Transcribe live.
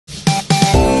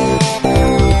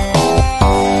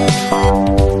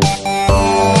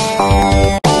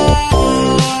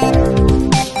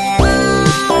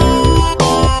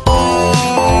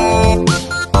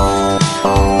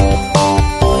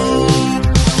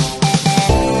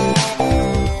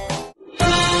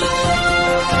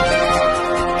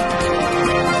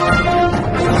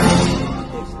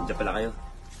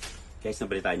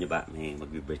Nabalitaan nyo ba? May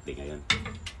magbi-birthday ngayon.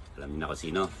 Alam niyo na kung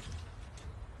sino.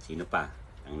 Sino pa?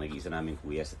 Ang nag-iisa namin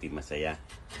kuya sa Team Masaya.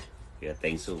 Kuya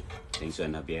Tengzu. Tengzu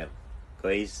and Javier.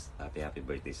 Guys, happy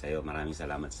birthday sa'yo. Maraming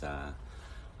salamat sa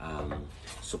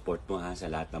support mo ha, sa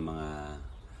lahat ng mga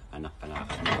anak-anak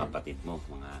at mga kapatid mo.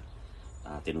 Mga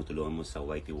tinutulungan mo sa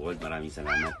YT World. Maraming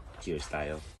salamat. Cheers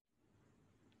tayo.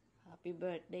 Happy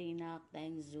birthday, Nak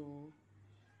Tengzu.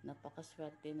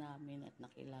 Napakaswerte namin at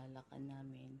nakilala ka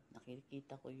namin.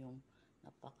 Nakikita ko yung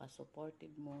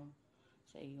napaka-supportive mo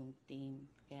sa iyong team.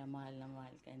 Kaya mahal na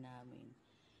mahal ka namin.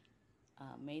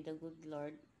 May the good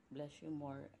Lord bless you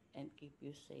more and keep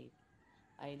you safe.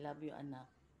 I love you, anak.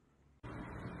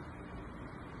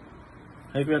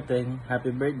 Hi Kuya Teng, happy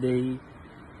birthday.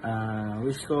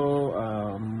 Wish ko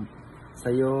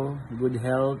sa'yo good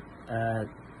health at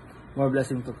more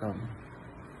blessing to come.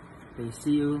 Okay,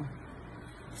 see you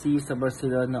sa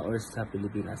Barcelona or sa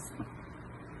Pilipinas.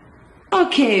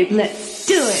 Okay, let's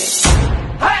do it.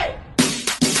 Hey!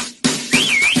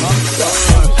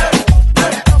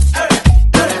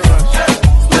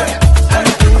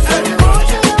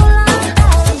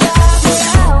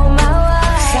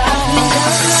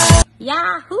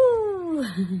 Yahoo!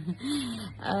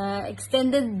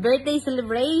 Extended birthday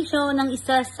celebration ng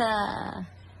isa sa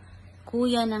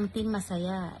kuya ng Team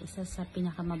Masaya. Isa sa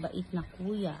pinakamabait na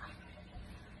kuya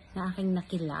na aking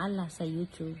nakilala sa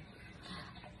YouTube.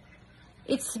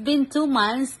 It's been 2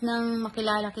 months nang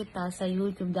makilala kita sa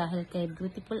YouTube dahil kay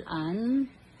Beautiful Ann.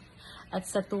 At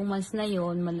sa 2 months na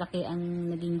yon, malaki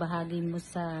ang naging bahagi mo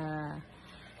sa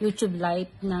YouTube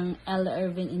life ng Ella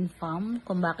Irvin Infam.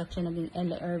 Kung bakit siya naging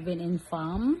Ella Irvin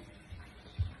Infam.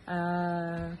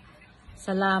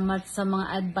 Salamat sa mga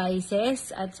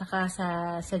advices at saka sa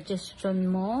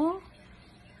suggestion mo.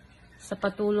 Sa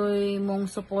patuloy mong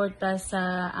suporta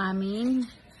sa amin.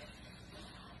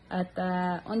 At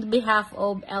on behalf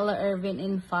of Ella Irvin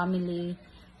and family,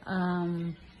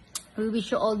 we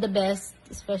wish you all the best,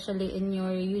 especially in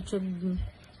your YouTube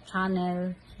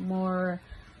channel. More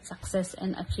success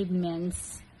and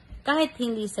achievements. Kahit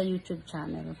hindi sa YouTube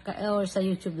channel or sa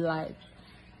YouTube live.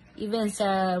 Even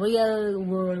sa real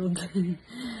world.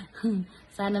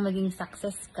 Sana maging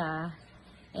success ka.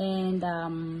 And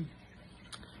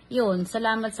yun,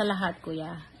 salamat sa lahat,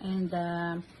 kuya. And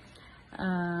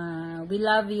we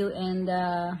love you and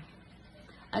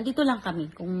andito lang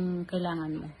kami kung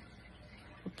kailangan mo.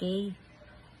 Okay?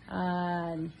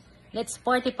 Let's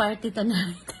party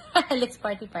tonight. Let's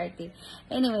party.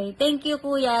 Anyway, thank you,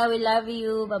 kuya. We love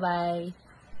you. Bye-bye.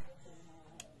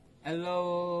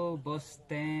 Hello, Boss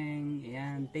Teng.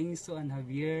 Ayan, Tengzu and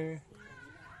Javier.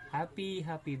 Happy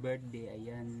birthday.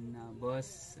 Ayan,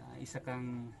 boss, isa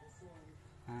kang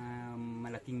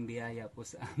malaking biyaya po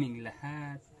sa aming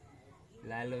lahat,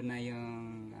 lalo na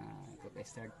yung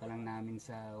kaka-start pa lang namin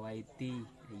sa YT.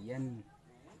 Ayan,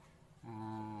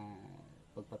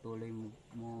 pagpatuloy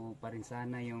mo pa rin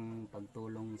sana yung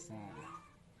pagtulong sa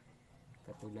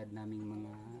katulad naming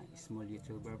mga small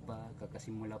YouTuber pa,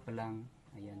 kakasimula pa lang.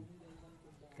 Ayan,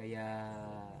 kaya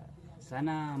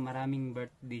sana maraming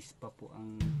birthdays pa po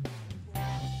ang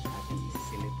ating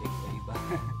i-celebrate o iba.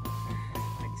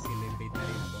 Nag-celebrate na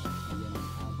rin ako. Ayan,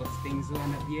 Boss Tengzu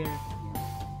and Javier.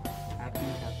 Happy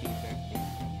birthday. Ayan.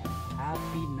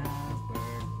 Happy na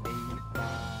birthday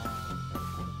pa.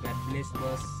 God bless,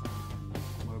 boss.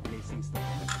 More blessings to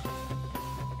come.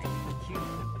 Thank you.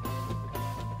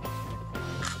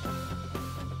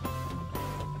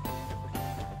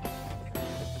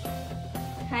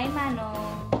 Hi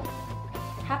Manong.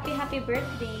 Happy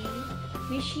birthday.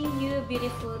 Wishing you a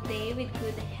beautiful day with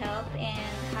good health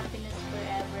and happiness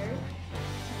forever.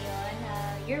 Yun,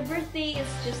 your birthday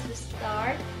is just the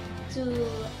start to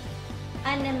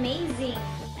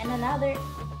another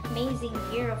amazing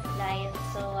year of life.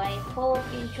 So I hope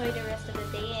you enjoy the rest of the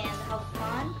day and have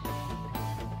fun.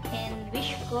 And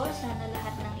wish ko sana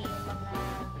lahat ng iyong mga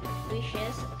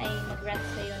wishes ay mag-grant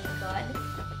sa'yo ni God.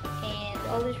 And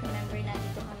always remember na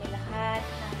dito kami lahat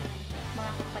ng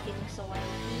mga kapatid mo sa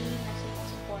YT na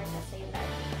sumusuporta sa iyo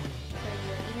lagi. So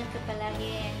yun, ingat ka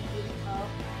palagi and good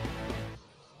health.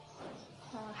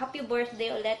 Happy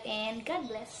birthday ulit and God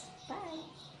bless. Bye!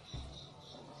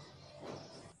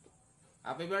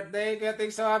 Happy birthday Kuya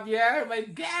Tengzu Javier! My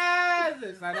God!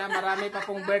 Sana marami pa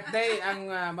pong birthday ang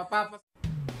mapapas...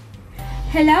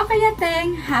 Hello Kuya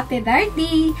Teng! Happy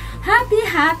birthday!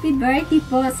 Happy birthday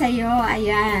po sa iyo.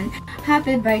 Ayan.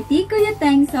 Happy birthday Kuya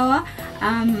Tengzu.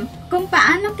 kung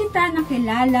paano kita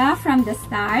nakilala from the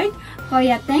start,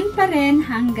 Kuya Teng pa rin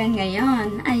hanggang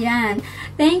ngayon. Ayan.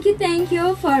 Thank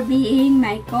you for being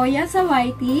my Kuya sa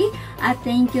YT. At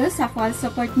thank you sa full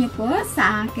support niyo po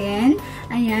sa akin.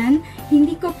 Ayan.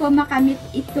 Hindi ko po makamit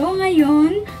ito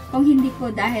ngayon kung hindi po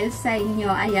dahil sa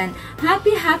inyo. Ayan.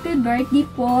 Happy birthday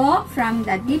po from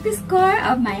the deepest core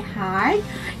of my heart.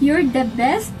 You're the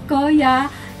best Kuya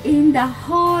in the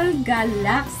whole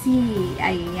galaxy.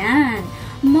 Ayan.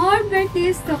 More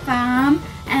birthdays to come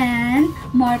and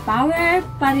more power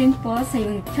pa rin po sa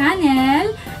iyong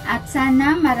channel at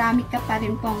sana marami ka pa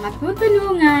rin pong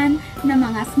matutulungan ng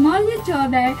mga small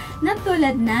YouTuber na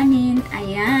tulad namin.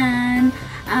 Ayan.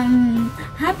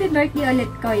 Happy birthday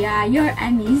ulit, Kuya. You're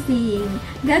amazing.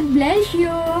 God bless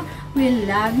you. We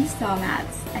love you so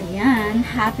much. Ayan.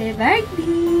 Happy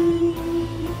birthday!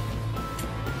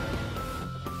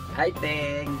 Hi,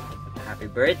 Teng! Happy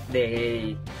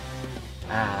birthday!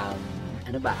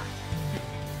 Ano ba?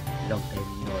 Long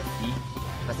time no see.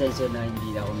 Pasensya na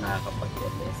hindi na ako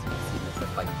nakakapag-LS kasi sa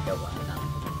paggawa ng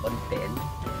content.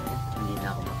 Hindi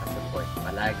na ako makasupport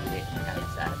palagi kahit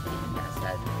sa ating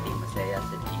nasa Team Masaya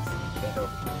sa GC. Pero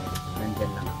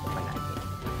nandyan lang ako palagi.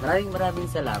 Maraming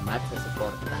salamat sa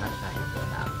suporta kahit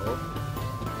wala ako.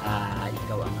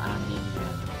 Ikaw ang aming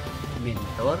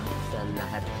mentor sa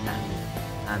lahat ng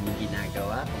aming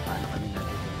ginagawa, kung paano kami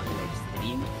natutong mag-live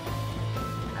stream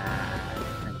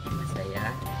ng Team Masaya.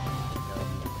 So,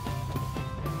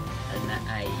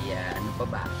 ano pa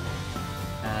ba?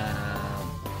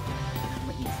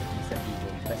 Maisip mo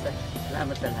sabihin. Basta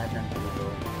salamat sa lahat ng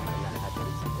tulong, sa lahat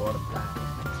ng suporta,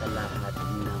 sa lahat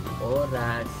ng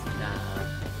oras na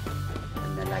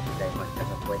lagi tayo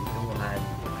magkakakwentuhan.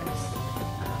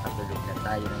 Nakakatulog na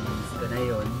tayo ng miss ko na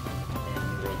yun.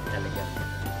 Anyway, talagang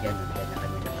ganun na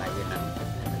kami na tayo ng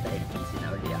dahil busy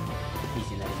na uli ako.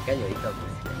 Busy na rin kayo, ikaw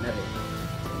busy ka na rin.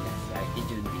 Si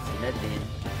Kijun busy na din.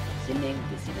 Si Ning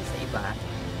busy na sa iba.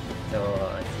 So,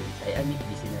 si Tay Amik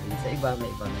busy na rin sa iba.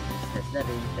 May ibang business na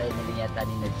rin. Tayo na rin yata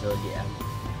ni na Jolly ang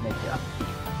medyo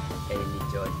active. Kayo ni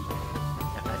Jolly.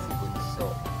 Saka si Bunso.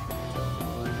 So,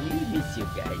 we miss you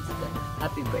guys.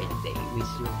 Happy birthday.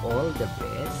 Wish you all the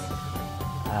best.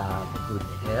 Good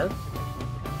health.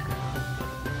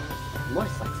 More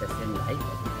success in life,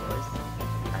 of course.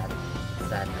 At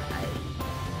sana ay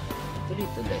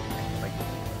tuloy-tuloy ang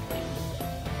pag-ibig.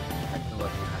 At huwag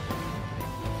na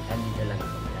kanina lang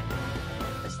ako lagi.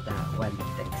 Basta 1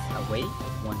 text away,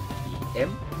 1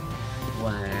 PM, 1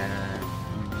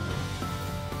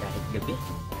 kahit gabi.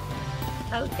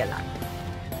 Tawag ka lang.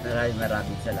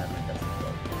 Maraming salamat sa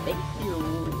support. Thank you!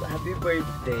 Happy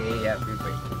birthday! Happy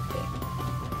birthday!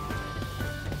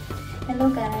 Hello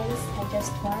guys, I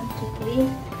just want to greet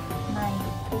my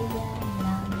kuya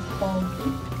ng Pogi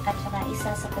at saka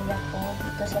isa sa kuya ko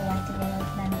dito sa YT World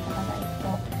na napakabait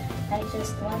po. I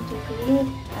just want to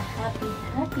greet a happy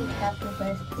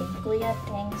birthday Kuya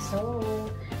Tengzu.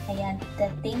 Ayan,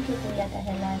 thank you Kuya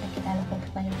dahil nakilala ko po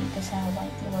kayo dito sa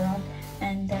YT World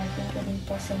and thank you din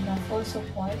po sa inyong full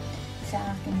support sa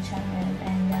aking channel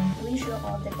and wish you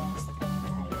all the best in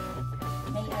life.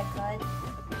 May our God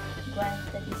grant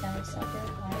the desires of your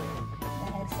heart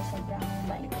dahil sa sobrang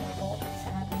bait niyo po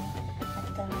sa amin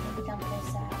at hindi lang po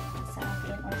sa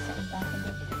akin or sa iba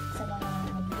kundi sa mga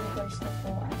viewers niyo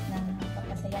po at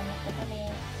napapasaya niyo po kami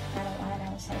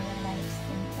araw-araw sa inyong live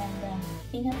stream and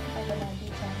ingat po kayo lagi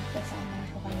dyan kasama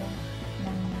po kayo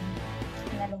ng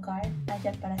lugar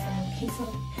dyan para sa Mukiso.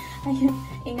 Ayun,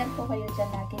 ingat po kayo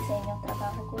dyan lagi sa inyong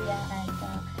trabaho kuya at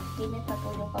limit na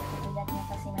po yung pagpupulat niyo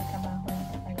kasi may trabaho na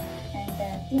po kayo. And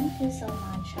thank you so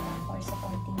much for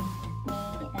supporting me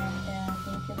and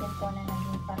thank you din po na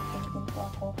naging part din po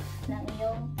ako ng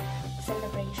iyong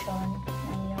celebration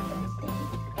ng iyong birthday.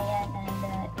 Ayan, and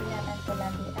ingatan po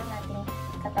lagi ang ating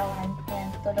katawan. Ayan,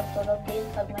 tulog-tulog din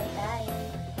pag may time.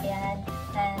 Ayan,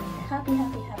 and happy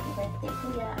birthday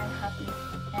kuya. I'm happy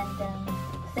and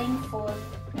thankful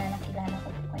na nakilala ko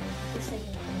po kayo dito sa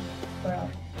YouTube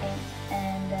world.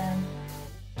 And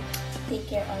take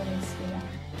care always kuya.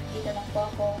 Dito lang po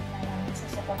ako na lang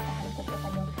susuportahan ko po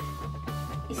kayo.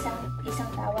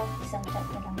 Isang tawag, isang chat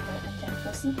na lang po. Andyan po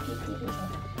si Kitty Lujo.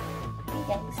 Okay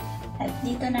guys. At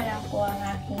dito na lang po ang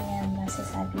aking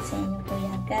masasabi sa inyo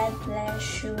kuya. God bless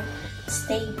you.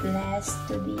 Stay blessed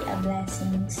to be a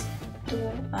blessings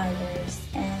to others.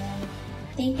 And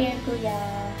take care kuya.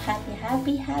 Happy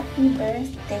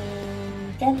birthday.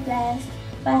 God bless.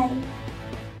 Bye.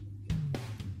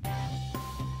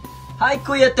 Hi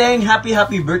Kuya Teng, happy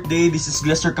birthday. This is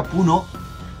Glester Capuno.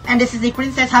 And this is the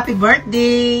princess. Happy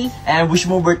birthday. And wish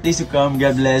more birthdays to come.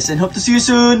 God bless and hope to see you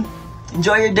soon.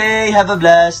 Enjoy your day. Have a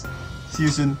blast. See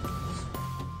you soon.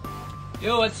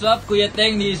 Yo, what's up, Kuya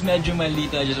Teng? This is medyo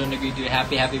malito. I just want to greet you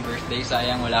happy birthday.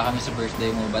 Sayang wala kami sa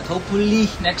birthday mo. But hopefully,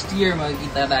 next year,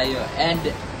 magkita tayo. And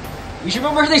wish you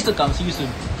more birthdays to come. See you soon.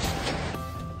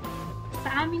 Sa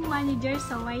aming manager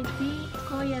sa YT,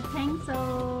 Kuya Tengzu,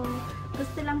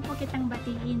 gusto lang po kitang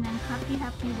batiin ng happy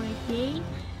birthday.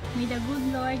 May the good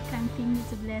Lord continue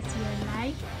to bless your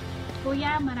life.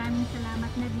 Kuya, maraming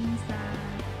salamat na din sa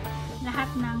lahat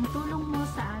ng tulong mo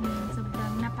sa amin.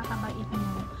 Sobrang napakabait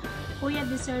mo. Kuya,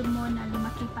 deserve mo na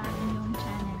lumaki pa ang iyong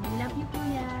channel. We love you,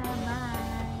 Kuya.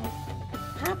 Bye!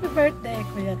 Happy birthday,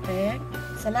 Kuya Teng.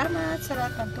 Salamat sa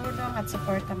lahat ng tulong at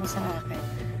suporta mo sa akin.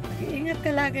 Mag-iingat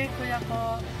ka lagi, Kuya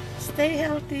ko. Stay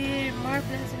healthy. More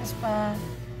blessings pa.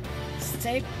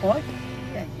 Stay pogi.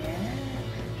 Ayan.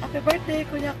 Happy birthday,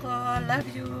 Kuya ko. Love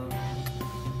you.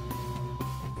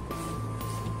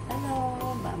 Hello.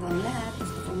 Bago ang lahat,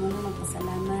 gusto ko muna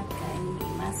magpasalamat kay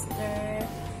Master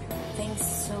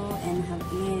Tengzu and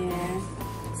Javier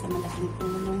sa malaking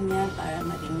tulong niya para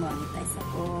maging monetize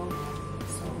ako.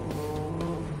 So,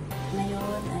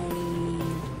 ngayon ay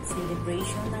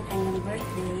celebration ng kanyang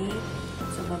birthday.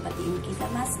 So, babatiin kita,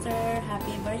 Master.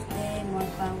 Happy birthday. More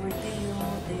power to you,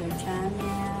 to your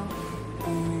channel.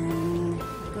 And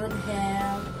good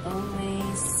health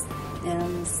always.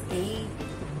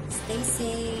 Stay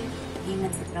safe.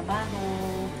 Ingat sa trabaho.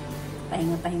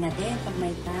 Pahinga-pahinga din pag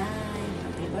may time.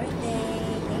 Happy birthday.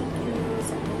 Thank you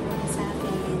sa tulong sa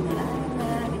akin.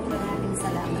 Maraming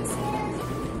salamat sa iyo.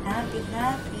 Happy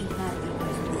birthday.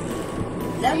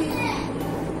 Love you.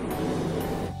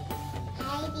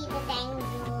 Hi, Tita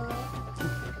Tengzu.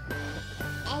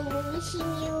 And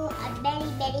wishing you a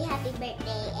very happy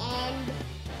birthday. And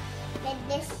God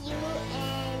bless you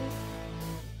and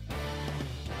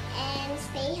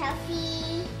stay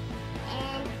healthy.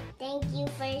 And thank you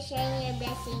for sharing your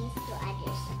blessings to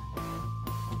others.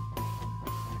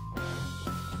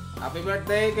 Happy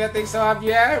birthday, Kuya Tengzu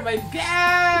Javier! My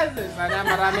God! Sana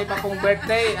marami pa pong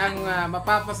birthday ang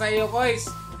mapapasa iyo, Kois.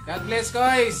 God bless,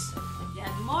 Kois!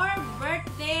 Yan, more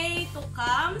birthday to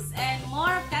comes and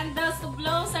more candles to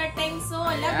blow, Sir Tengzu.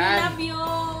 Love you!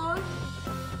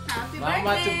 Happy Mama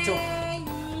birthday! Chuk-chuk.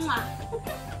 Mwah.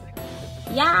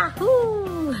 Yahoo!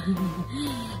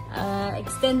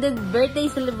 Extended birthday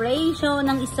celebration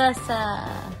ng isa sa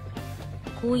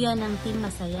kuya ng Team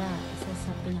Masaya. Isa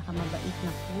sa pinakamabait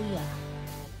na kuya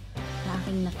na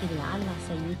aking nakilala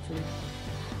sa YouTube.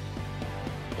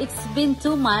 It's been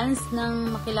 2 months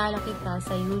nang makilala kita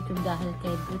sa YouTube dahil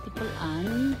kay Beautiful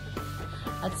Ann.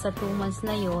 At sa 2 months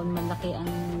na yon, malaki ang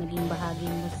naging bahagi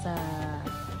mo sa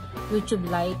YouTube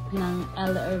life ng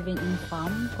Ella Irvin and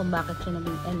Fam. Kung bakit siya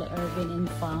naging Ella Irvin and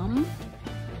Fam.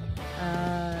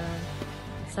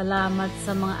 Salamat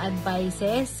sa mga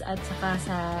advices at saka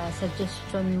sa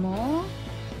suggestion mo.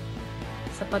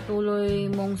 Sa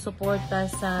patuloy mong suporta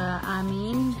sa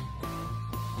amin.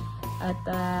 At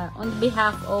on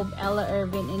behalf of Ella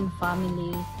Irvin and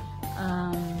family,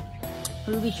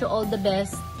 we wish you all the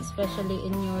best, especially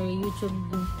in your YouTube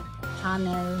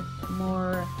channel.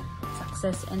 More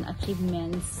success and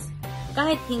achievements.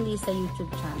 Kahit hindi sa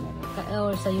YouTube channel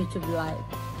or sa YouTube live.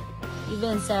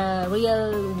 Even sa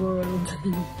real world.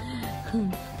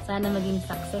 Sana maging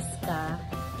success ka.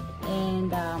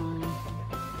 And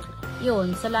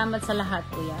yun, salamat sa lahat,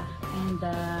 kuya. And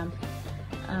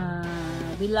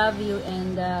we love you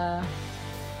and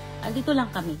andito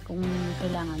lang kami kung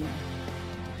kailangan mo.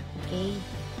 Okay?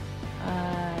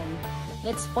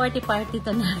 Let's party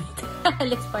tonight.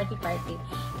 Let's party.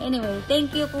 Anyway,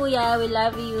 thank you, kuya. We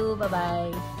love you.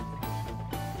 Bye-bye.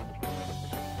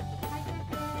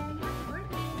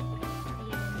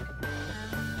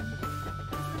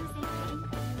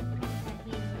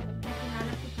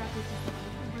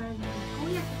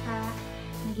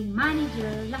 Naging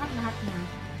manager, lahat-lahat na.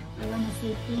 I wanna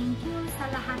say thank you sa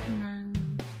lahat ng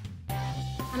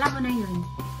alam mo na yun.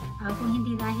 Kung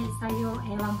hindi dahil sa'yo,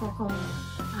 ewan ko kung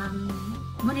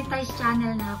monetized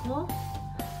channel na ako.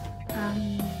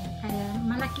 Kaya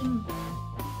malaking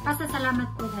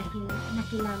pasasalamat ko dahil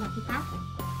nakilala kita.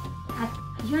 At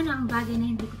yun ang bagay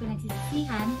na hindi ko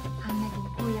pinagsisisihan ang naging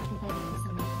kuya kita dito sa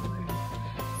world.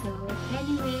 So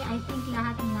anyway, I think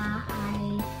lahat na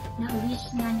ay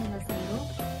na-wish na nila sa'yo.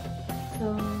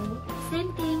 So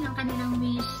same thing ang kanilang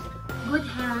wish. Good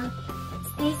health,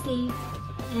 stay safe,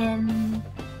 and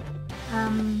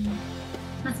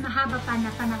mas mahaba pa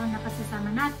na panahon na pasasama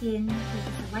natin dito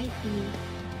sa YT.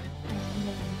 And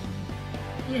then,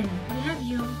 yun, we love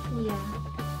you, kuya.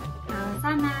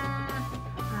 Sana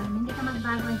hindi ka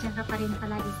magbago, andyan ka pa rin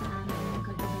palagi sa amin,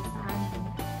 kagabay sa amin.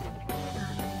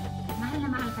 Mahal na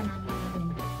mahal ka namin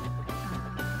rin.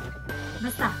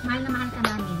 basta, mahal na mahal ka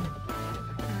namin.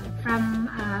 From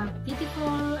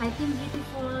beautiful, I think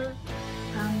beautiful,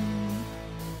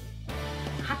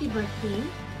 happy birthday.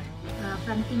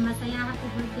 From Team Masaya, happy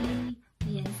birthday.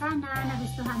 Ayan, sana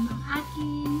nagustuhan mo ang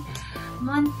aking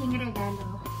munting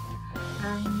regalo.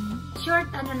 Short,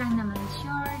 ano lang naman,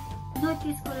 short.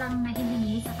 Notice ko lang na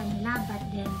hiningi sa kanila, but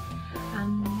then,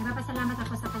 nagpapasalamat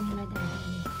ako sa kanila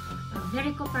dahil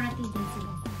very cooperative din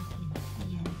sila sa akin.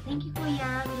 Ayan. Thank you,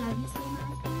 Kuya. We love you so